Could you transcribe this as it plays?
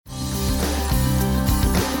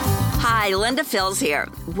Hi, Linda Fields here.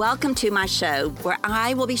 Welcome to my show where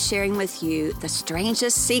I will be sharing with you the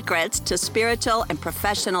strangest secrets to spiritual and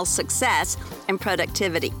professional success and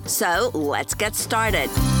productivity. So let's get started.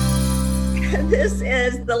 This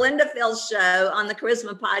is the Linda Fields Show on the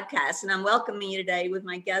Charisma Podcast, and I'm welcoming you today with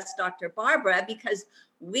my guest, Dr. Barbara, because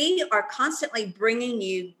we are constantly bringing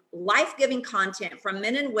you life-giving content from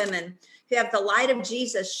men and women who have the light of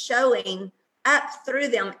Jesus showing up through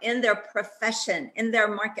them in their profession, in their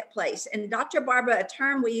marketplace. And Dr. Barbara, a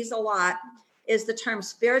term we use a lot is the term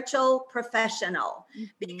spiritual professional,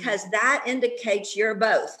 because that indicates you're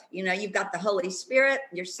both. You know, you've got the Holy Spirit,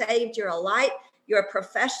 you're saved, you're a light, you're a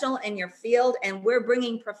professional in your field, and we're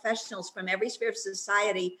bringing professionals from every sphere of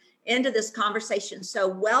society into this conversation. So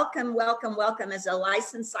welcome, welcome, welcome as a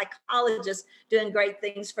licensed psychologist doing great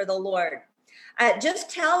things for the Lord. Just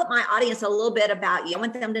tell my audience a little bit about you. I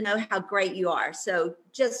want them to know how great you are. So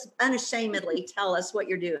just unashamedly tell us what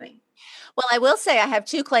you're doing. Well, I will say I have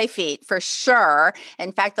 2 clay feet for sure.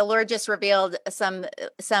 In fact, the Lord just revealed some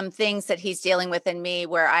things that he's dealing with in me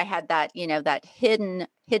where I had that, that hidden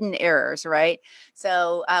errors, right?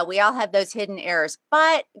 So we all have those hidden errors,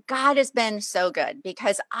 but God has been so good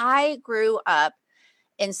because I grew up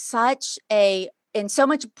in so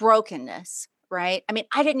much brokenness, right? I mean,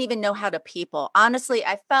 I didn't even know how to people. Honestly,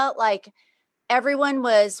 I felt like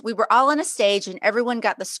we were all on a stage and everyone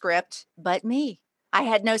got the script, but me. I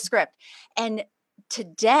had no script. And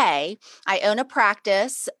today I own a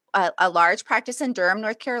practice, a large practice in Durham,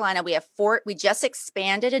 North Carolina. We just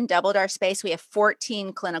expanded and doubled our space. We have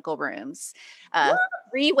 14 clinical rooms,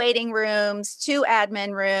 3 waiting rooms, 2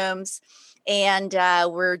 admin rooms. And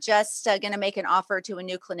we're just going to make an offer to a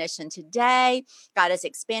new clinician today. God is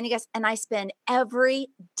expanding us. And I spend every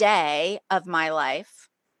day of my life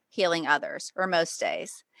healing others, or most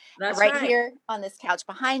days. That's right here on this couch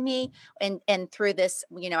behind me. And through this,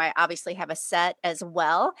 I obviously have a set as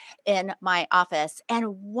well in my office. And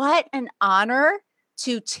what an honor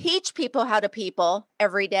to teach people how to people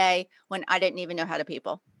every day when I didn't even know how to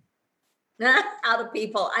people. How to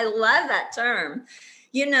people. I love that term.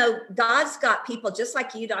 God's got people just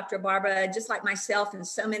like you, Dr. Barbara, just like myself and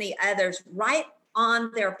so many others right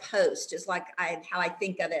on their post, is like how I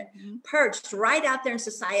think of it, perched right out there in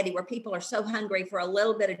society where people are so hungry for a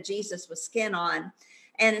little bit of Jesus with skin on.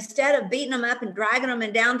 And instead of beating them up and dragging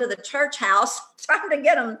them down to the church house, trying to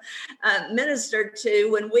get them ministered to,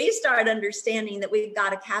 when we start understanding that we've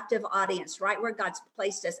got a captive audience right where God's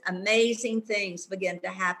placed us, amazing things begin to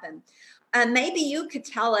happen. Maybe you could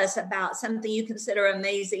tell us about something you consider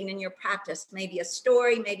amazing in your practice, maybe a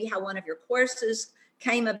story, maybe how one of your courses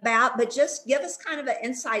came about, but just give us kind of an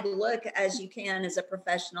inside look as you can as a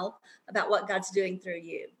professional about what God's doing through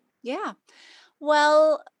you. Yeah.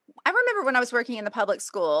 Well, I remember when I was working in the public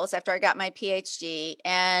schools after I got my PhD,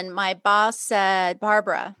 and my boss said,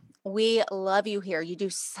 "Barbara, we love you here. You do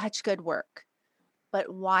such good work,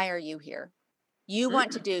 but why are you here? You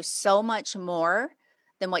want to do so much more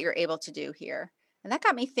than what you're able to do here." And that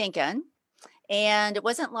got me thinking. And it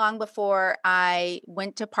wasn't long before I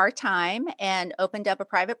went to part-time and opened up a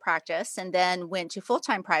private practice, and then went to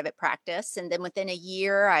full-time private practice. And then within a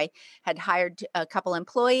year, I had hired a couple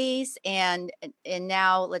employees, and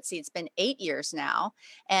now, let's see, it's been 8 years now,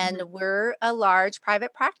 and we're a large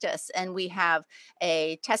private practice, and we have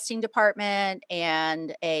a testing department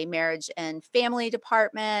and a marriage and family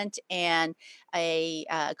department and a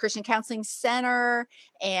Christian counseling center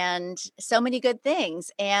and so many good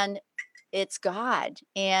things. And it's God.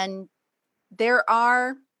 And there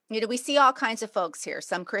are, we see all kinds of folks here,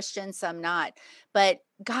 some Christians, some not, but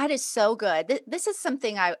God is so good. This is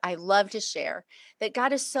something I love to share, that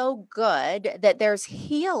God is so good that there's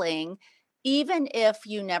healing even if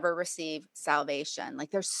you never receive salvation.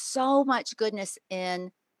 Like, there's so much goodness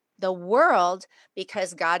in the world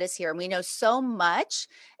because God is here. And we know so much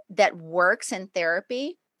that works in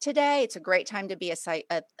therapy. Today, it's a great time to be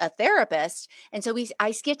a therapist. And so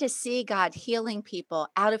I get to see God healing people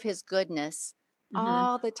out of his goodness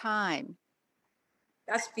all the time.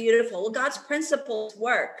 That's beautiful. Well, God's principles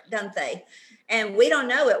work, don't they? And we don't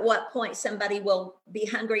know at what point somebody will be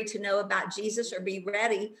hungry to know about Jesus or be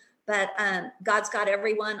ready, but God's got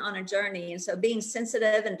everyone on a journey. And so being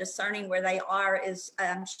sensitive and discerning where they are is,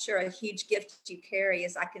 I'm sure, a huge gift you carry,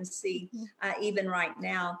 as I can see even right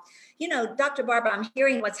now. Dr. Barbara, I'm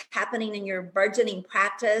hearing what's happening in your burgeoning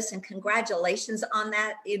practice, and congratulations on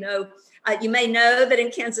that. You may know that in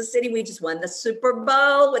Kansas City, we just won the Super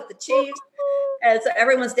Bowl with the Chiefs. And so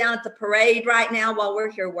everyone's down at the parade right now while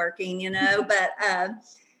we're here working, but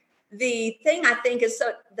the thing I think is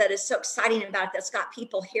so exciting about it, that's got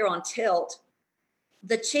people here on tilt,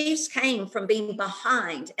 the Chiefs came from being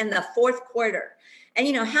behind in the fourth quarter. And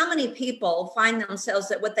you know, how many people find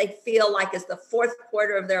themselves at what they feel like is the fourth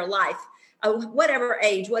quarter of their life? Whatever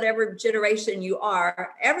age, whatever generation you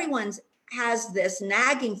are, everyone's has this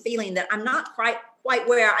nagging feeling that I'm not quite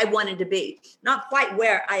where I wanted to be, not quite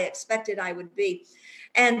where I expected I would be.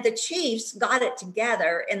 And the Chiefs got it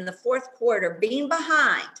together in the fourth quarter, being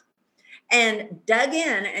behind, and dug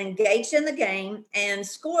in, engaged in the game, and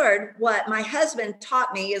scored what my husband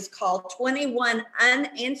taught me is called 21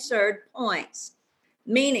 unanswered points.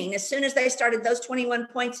 Meaning, as soon as they started those 21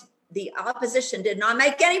 points, the opposition did not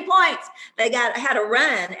make any points. They had a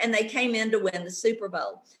run, and they came in to win the Super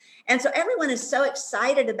Bowl. And so everyone is so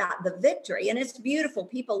excited about the victory, and it's beautiful.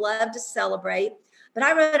 People love to celebrate. But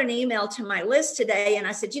I wrote an email to my list today, and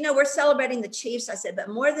I said, you know, we're celebrating the Chiefs. I said, but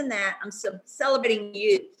more than that, I'm celebrating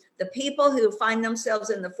you. The people who find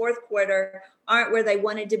themselves in the fourth quarter aren't where they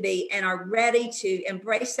wanted to be and are ready to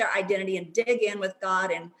embrace their identity and dig in with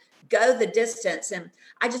God and go the distance. And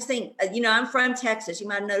I just think, you know, I'm from Texas. You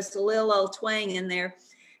might have noticed a little old twang in there.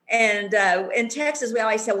 And in Texas, we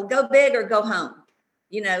always say, well, go big or go home.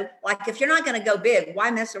 You know, like if you're not going to go big,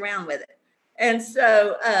 why mess around with it? And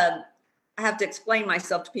so I have to explain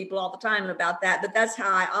myself to people all the time about that, but that's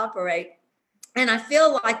how I operate. And I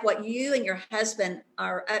feel like what you and your husband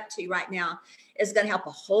are up to right now is going to help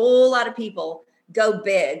a whole lot of people go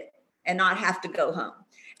big and not have to go home.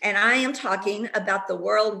 And I am talking about the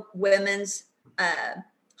World Women's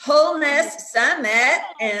Wholeness Summit.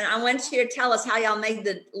 And I want you to tell us how y'all made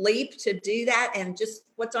the leap to do that and just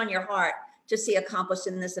what's on your heart to see accomplished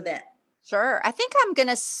in this event. Sure. I think I'm going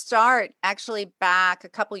to start actually back a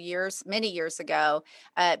couple years, many years ago,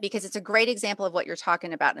 because it's a great example of what you're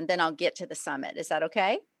talking about. And then I'll get to the summit. Is that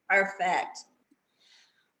okay? Perfect.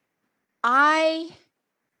 I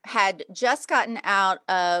had just gotten out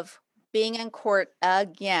of being in court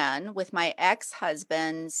again with my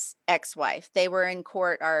ex-husband's ex-wife. They were in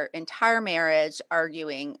court our entire marriage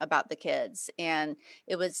arguing about the kids. And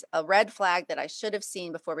it was a red flag that I should have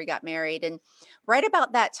seen before we got married. And right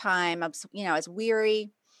about that time, I was weary.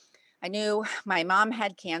 I knew my mom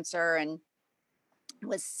had cancer and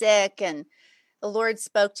was sick, and the Lord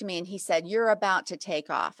spoke to me and he said, you're about to take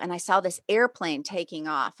off. And I saw this airplane taking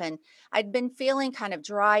off, and I'd been feeling kind of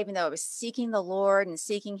dry, even though I was seeking the Lord and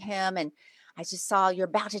seeking him. And I just saw, you're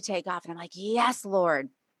about to take off. And I'm like, yes, Lord.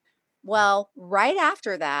 Well, right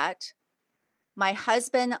after that, my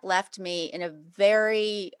husband left me in a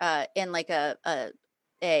very, in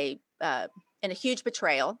a huge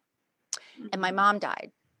betrayal, and my mom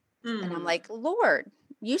died. And I'm like, Lord,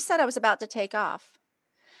 you said I was about to take off.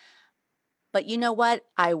 But you know what?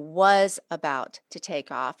 I was about to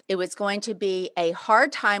take off. It was going to be a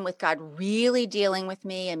hard time with God really dealing with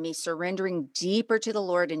me and me surrendering deeper to the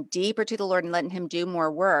Lord and letting him do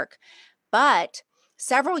more work. But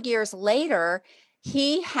several years later,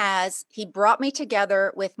 he brought me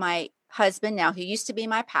together with my husband now, who used to be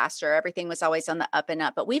my pastor. Everything was always on the up and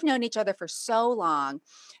up, but we've known each other for so long.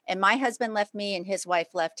 And my husband left me and his wife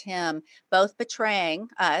left him, both betraying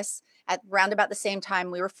us at round about the same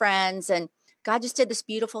time. We were friends, and God just did this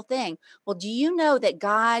beautiful thing. Well, do you know that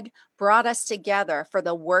God brought us together for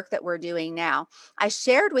the work that we're doing now? I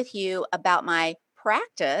shared with you about my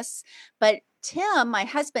practice, but Tim, my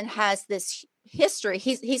husband, has this history.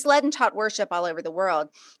 He's led and taught worship all over the world,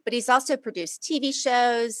 but he's also produced TV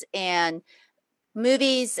shows and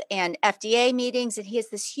movies and FDA meetings, and he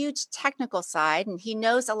has this huge technical side, and he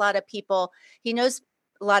knows a lot of people. He knows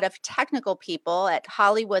a lot of technical people at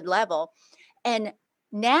Hollywood level. And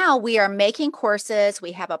now we are making courses.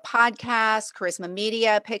 We have a podcast, Charisma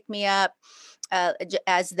Media picked me up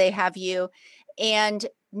as they have you. And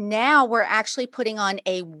now we're actually putting on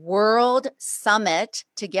a world summit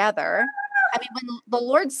together. I mean, when the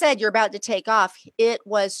Lord said you're about to take off, it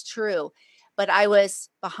was true, but I was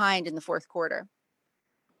behind in the fourth quarter.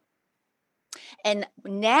 And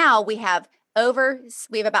now we have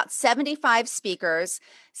about 75 speakers,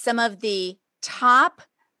 some of the top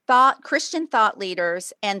Christian thought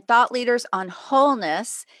leaders and thought leaders on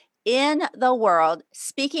wholeness in the world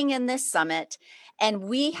speaking in this summit. And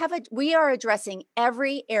we are addressing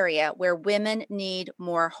every area where women need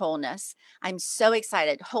more wholeness. I'm so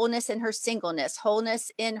excited. Wholeness in her singleness,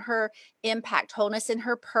 wholeness in her impact, wholeness in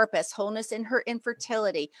her purpose, wholeness in her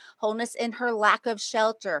infertility, wholeness in her lack of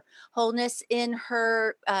shelter, wholeness in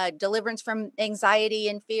her deliverance from anxiety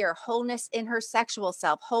and fear, wholeness in her sexual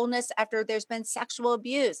self, wholeness after there's been sexual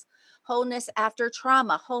abuse, wholeness after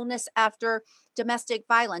trauma, wholeness after domestic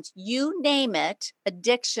violence. emotions, you name it,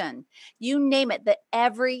 addiction, you name it, that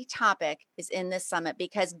every topic is in this summit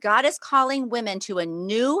because God is calling women to a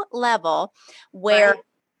new level where Right.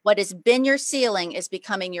 what has been your ceiling is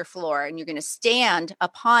becoming your floor, and you're going to stand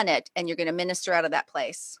upon it and you're going to minister out of that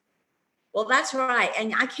place. Well, that's right.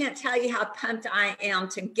 And I can't tell you how pumped I am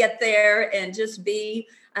to get there and just be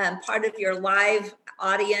part of your live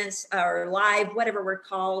audience or live, whatever we're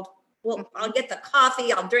called. Well, I'll get the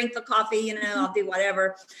coffee, I'll drink the coffee, I'll do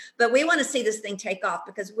whatever. But we want to see this thing take off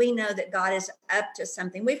because we know that God is up to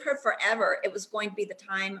something. We've heard forever it was going to be the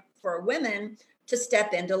time for women to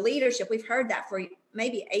step into leadership. We've heard that for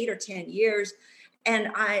maybe 8 or 10 years.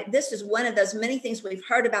 And this is one of those many things we've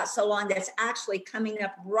heard about so long that's actually coming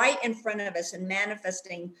up right in front of us and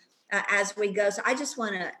manifesting as we go. So I just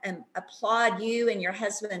want to applaud you and your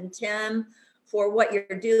husband, Tim, for what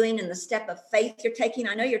you're doing and the step of faith you're taking.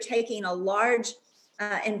 I know you're taking a large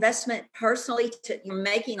investment personally. You're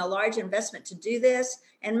making a large investment to do this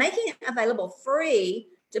and making it available free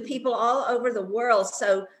to people all over the world.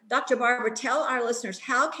 So Dr. Barbara, tell our listeners,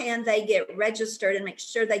 how can they get registered and make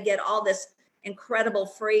sure they get all this incredible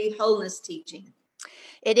free wholeness teaching?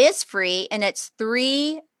 It is free, and it's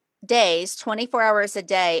 3 days, 24 hours a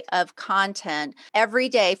day of content every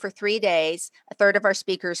day for 3 days. A third of our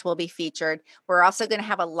speakers will be featured. We're also going to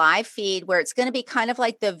have a live feed where it's going to be kind of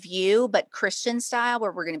like The View, but Christian style,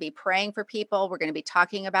 where we're going to be praying for people. We're going to be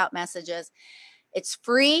talking about messages. It's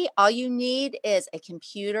free. All you need is a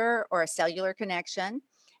computer or a cellular connection.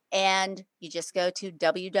 And you just go to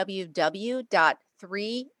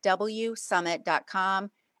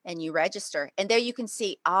www.3wsummit.com and you register. And there you can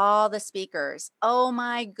see all the speakers. Oh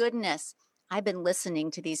my goodness. I've been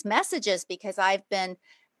listening to these messages because I've been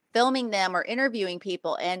filming them or interviewing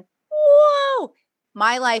people. And whoa,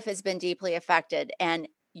 my life has been deeply affected and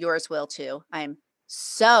yours will too. I'm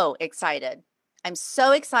so excited. I'm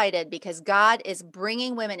so excited because God is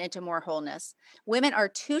bringing women into more wholeness. Women are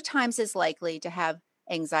 2 times as likely to have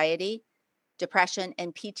anxiety, depression,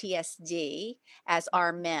 and PTSD as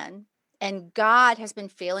are men. And God has been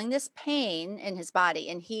feeling this pain in his body,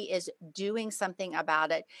 and he is doing something about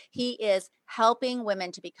it. He is helping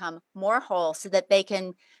women to become more whole so that they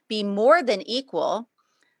can be more than equal.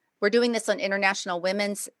 We're doing this on International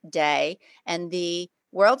Women's Day, and the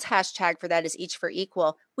world's hashtag for that is Each for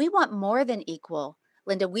Equal. We want more than equal,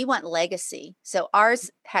 Linda. We want legacy. So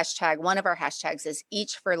ours hashtag, one of our hashtags is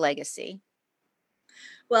Each for Legacy.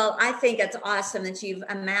 Well, I think it's awesome that you've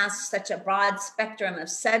amassed such a broad spectrum of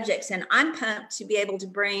subjects, and I'm pumped to be able to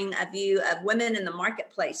bring a view of women in the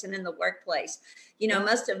marketplace and in the workplace.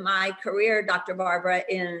 Most of my career, Dr. Barbara,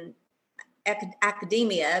 in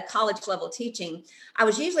academia, college level teaching, I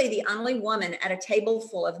was usually the only woman at a table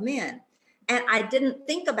full of men. And I didn't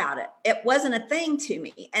think about it. It wasn't a thing to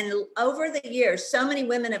me. And over the years, so many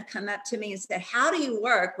women have come up to me and said, how do you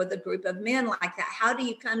work with a group of men like that? How do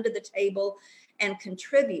you come to the table and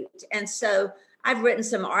contribute? And so I've written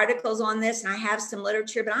some articles on this and I have some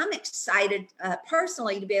literature, but I'm excited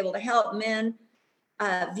personally to be able to help men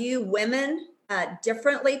view women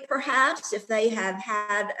differently, perhaps, if they have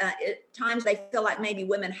had at times they feel like maybe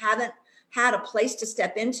women haven't had a place to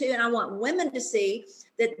step into. And I want women to see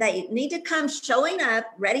that they need to come showing up,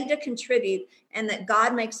 ready to contribute, and that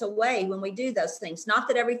God makes a way when we do those things. Not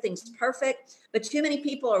that everything's perfect, but too many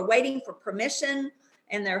people are waiting for permission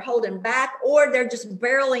and they're holding back, or they're just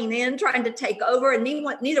barreling in, trying to take over, and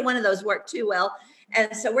neither one of those work too well.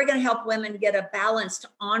 And so we're going to help women get a balanced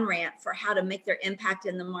on-ramp for how to make their impact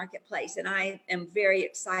in the marketplace. And I am very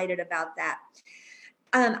excited about that.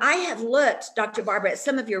 I have looked, Dr. Barbara, at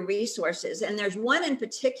some of your resources, and there's one in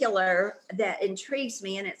particular that intrigues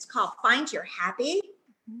me, and it's called Find Your Happy.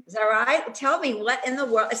 Is that right? Tell me what in the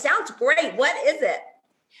world. It sounds great. What is it?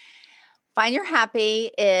 Find Your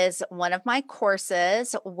Happy is one of my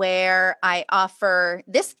courses where I offer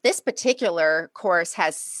this particular course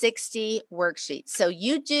has 60 worksheets. So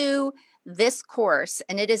you do this course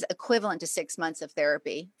and it is equivalent to 6 months of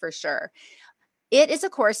therapy for sure. It is a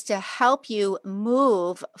course to help you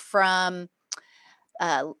move from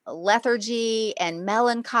lethargy and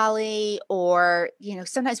melancholy, or,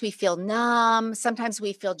 sometimes we feel numb. Sometimes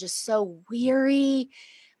we feel just so weary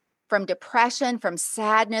from depression, from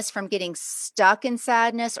sadness, from getting stuck in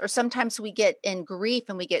sadness, or sometimes we get in grief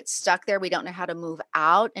and we get stuck there. We don't know how to move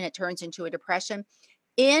out and it turns into a depression,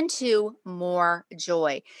 into more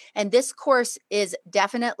joy. And this course is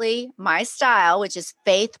definitely my style, which is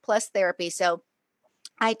faith plus therapy. So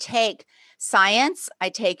I take science, I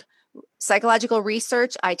take psychological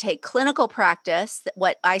research, I take clinical practice,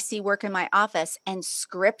 what I see work in my office, and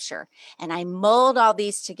scripture. And I mold all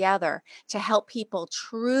these together to help people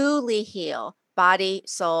truly heal body,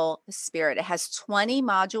 soul, spirit. It has 20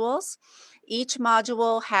 modules. Each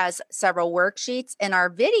module has several worksheets, and our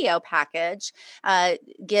video package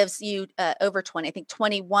gives you over 20, I think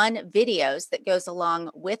 21 videos that goes along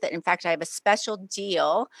with it. In fact, I have a special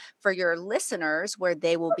deal for your listeners where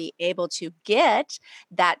they will be able to get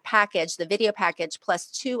that package, the video package, plus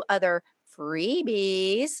 2 other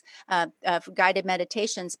freebies of guided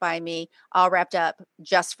meditations by me, all wrapped up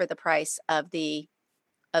just for the price of the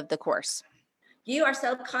course. You are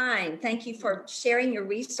so kind. Thank you for sharing your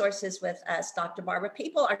resources with us, Dr. Barbara.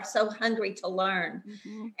 People are so hungry to learn.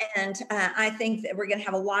 Mm-hmm. And I think that we're going to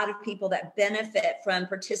have a lot of people that benefit from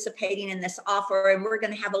participating in this offer. And we're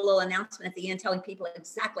going to have a little announcement at the end telling people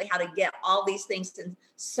exactly how to get all these things and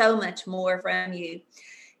so much more from you.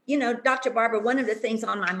 You know, Dr. Barbara, one of the things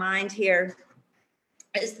on my mind here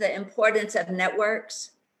is the importance of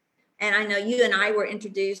networks. And I know you and I were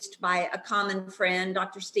introduced by a common friend,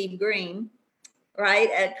 Dr. Steve Green, right,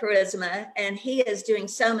 at Charisma, and he is doing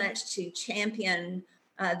so much to champion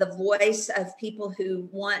the voice of people who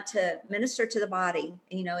want to minister to the body,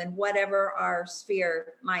 you know, in whatever our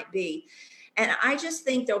sphere might be. And I just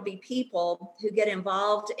think there'll be people who get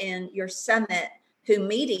involved in your summit who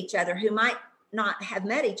meet each other, who might not have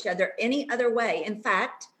met each other any other way. In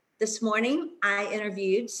fact, this morning I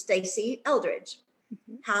interviewed Stacey Eldridge.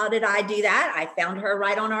 How did I do that? I found her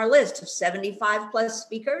right on our list of 75 plus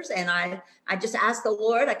speakers. And I just asked the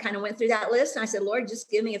Lord, I kind of went through that list and I said, Lord, just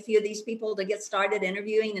give me a few of these people to get started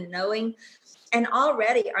interviewing and knowing. And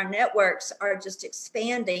already our networks are just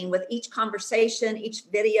expanding with each conversation, each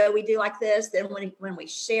video we do like this, then when we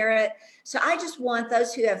share it. So I just want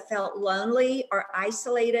those who have felt lonely or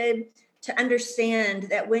isolated to understand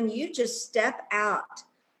that when you just step out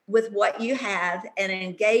with what you have and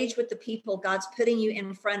engage with the people God's putting you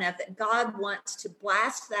in front of, that God wants to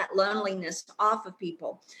blast that loneliness off of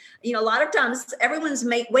people. You know, a lot of times everyone's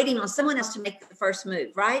waiting on someone else to make the first move,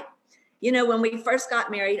 right? You know, when we first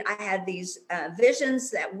got married, I had these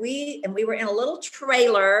visions that we were in a little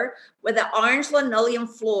trailer with an orange linoleum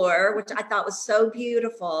floor, which I thought was so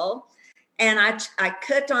beautiful. And I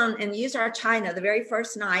cooked on and used our china the very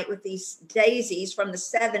first night with these daisies from the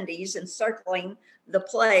 70s encircling the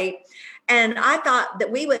plate. And I thought that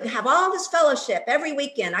we would have all this fellowship every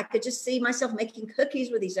weekend. I could just see myself making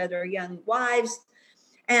cookies with these other young wives.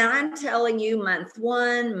 And I'm telling you, month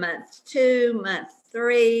 1, month 2, month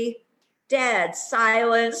 3, dead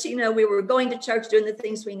silence. You know, we were going to church, doing the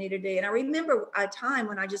things we needed to do. And I remember a time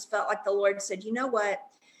when I just felt like the Lord said, you know what?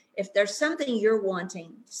 If there's something you're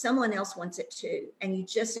wanting, someone else wants it too. And you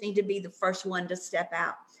just need to be the first one to step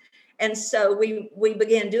out. And so we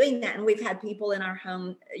began doing that. And we've had people in our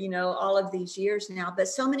home, you know, all of these years now. But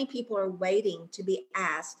so many people are waiting to be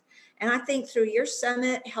asked. And I think through your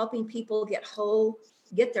summit, helping people get whole,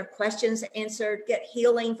 get their questions answered, get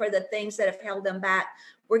healing for the things that have held them back,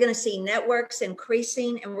 we're going to see networks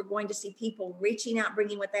increasing, and we're going to see people reaching out,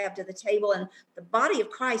 bringing what they have to the table. And the body of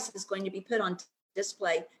Christ is going to be put on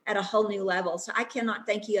display at a whole new level. So I cannot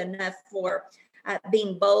thank you enough for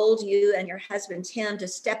being bold, you and your husband, Tim, to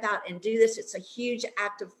step out and do this. It's a huge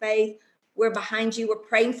act of faith. We're behind you. We're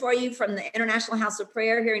praying for you from the International House of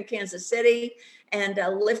Prayer here in Kansas City and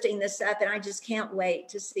lifting this up. And I just can't wait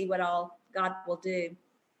to see what all God will do.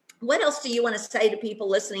 What else do you want to say to people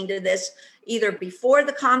listening to this, either before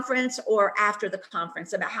the conference or after the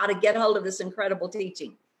conference, about how to get hold of this incredible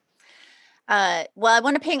teaching? Well, I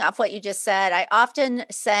want to ping off what you just said. I often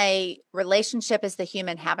say relationship is the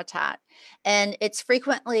human habitat, and it's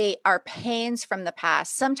frequently our pains from the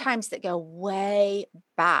past, sometimes that go way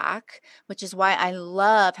back, which is why I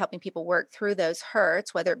love helping people work through those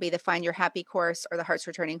hurts, whether it be the Find Your Happy course or the Hearts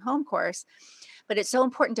Returning Home course. But it's so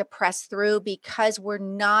important to press through because we're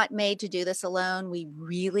not made to do this alone. We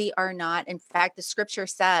really are not. In fact, the scripture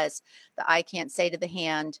says the eye can't say to the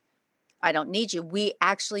hand, I don't need you. We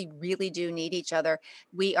actually really do need each other.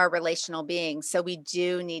 We are relational beings, so we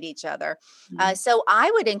do need each other. Mm-hmm. So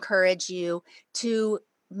I would encourage you to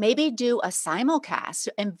maybe do a simulcast.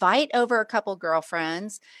 Invite over a couple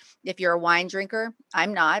girlfriends. If you're a wine drinker,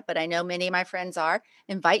 I'm not, but I know many of my friends are.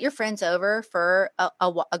 Invite your friends over for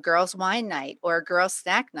a girls' wine night or a girls'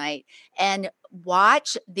 snack night and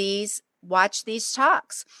watch these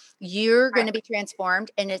talks. You're going to be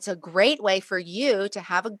transformed. And it's a great way for you to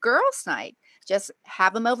have a girls' night. Just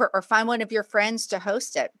have them over or find one of your friends to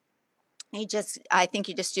host it. I think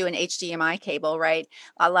you just do an HDMI cable, right?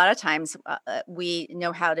 A lot of times we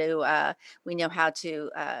know how to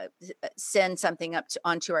send something up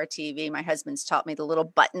onto our TV. My husband's taught me the little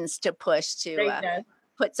buttons to push to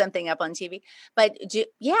put something up on TV. But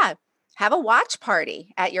Have a watch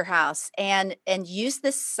party at your house and use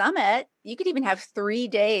this summit. You could even have 3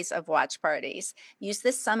 days of watch parties. Use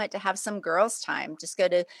this summit to have some girls' time. Just go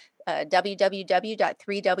to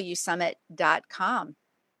www.3wsummit.com.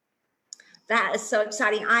 That is so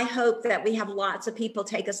exciting. I hope that we have lots of people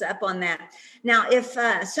take us up on that. Now, if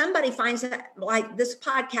somebody finds that, like, this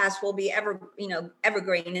podcast will be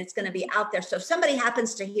evergreen, it's going to be out there. So if somebody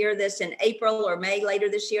happens to hear this in April or May later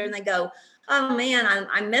this year and they go, oh man,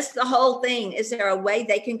 I missed the whole thing, is there a way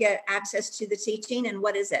they can get access to the teaching, and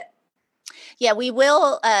what is it? Yeah, we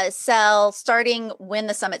will sell, starting when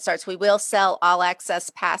the summit starts, we will sell all access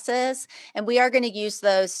passes, and we are going to use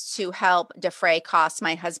those to help defray costs.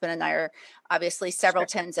 My husband and I are obviously several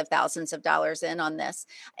tens of thousands of dollars in on this.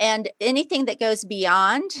 And anything that goes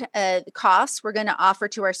beyond the costs, we're going to offer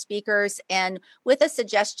to our speakers, and with a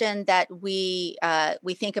suggestion that we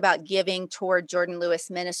think about giving toward Jordan Lewis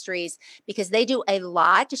Ministries, because they do a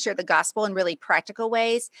lot to share the gospel in really practical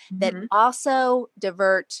ways that also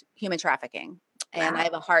divert human trafficking. And I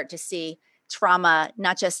have a heart to see trauma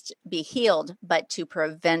not just be healed, but to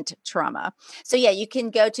prevent trauma. So yeah, you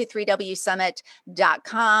can go to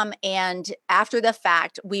 3wsummit.com, and after the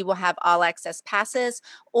fact, we will have all access passes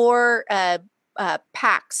or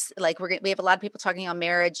packs. Like we have a lot of people talking on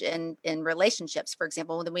marriage and relationships, for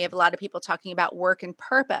example. And then we have a lot of people talking about work and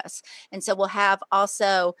purpose. And so we'll have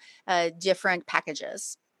also different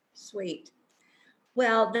packages. Sweet.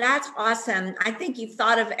 Well, that's awesome. I think you've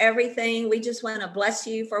thought of everything. We just want to bless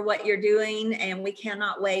you for what you're doing, and we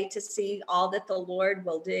cannot wait to see all that the Lord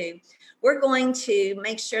will do. We're going to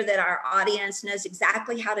make sure that our audience knows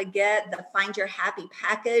exactly how to get the Find Your Happy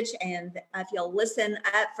package, and if you'll listen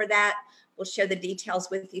up for that, we'll share the details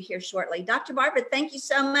with you here shortly. Dr. Barbara, thank you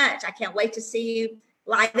so much. I can't wait to see you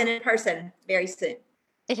live and in person very soon.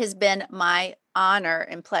 It has been my honor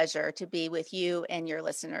and pleasure to be with you and your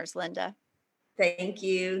listeners, Linda. Thank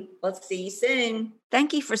you. We'll see you soon.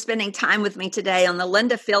 Thank you for spending time with me today on the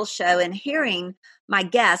Linda Field Show and hearing my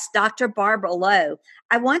guest, Dr. Barbara Lowe.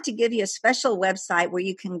 I want to give you a special website where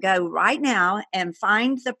you can go right now and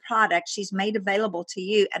find the product she's made available to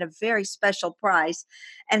you at a very special price.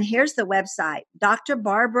 And here's the website,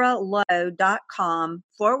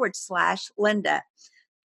 drbarbaralowe.com/Linda.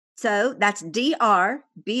 So that's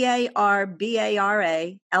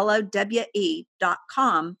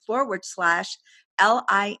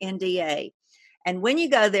drbarbaralowe.com/LINDA. And when you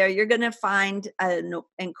go there, you're going to find an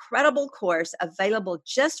incredible course available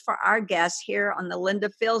just for our guests here on the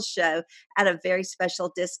Linda Field Show at a very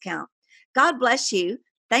special discount. God bless you.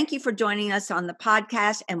 Thank you for joining us on the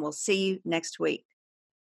podcast, and we'll see you next week.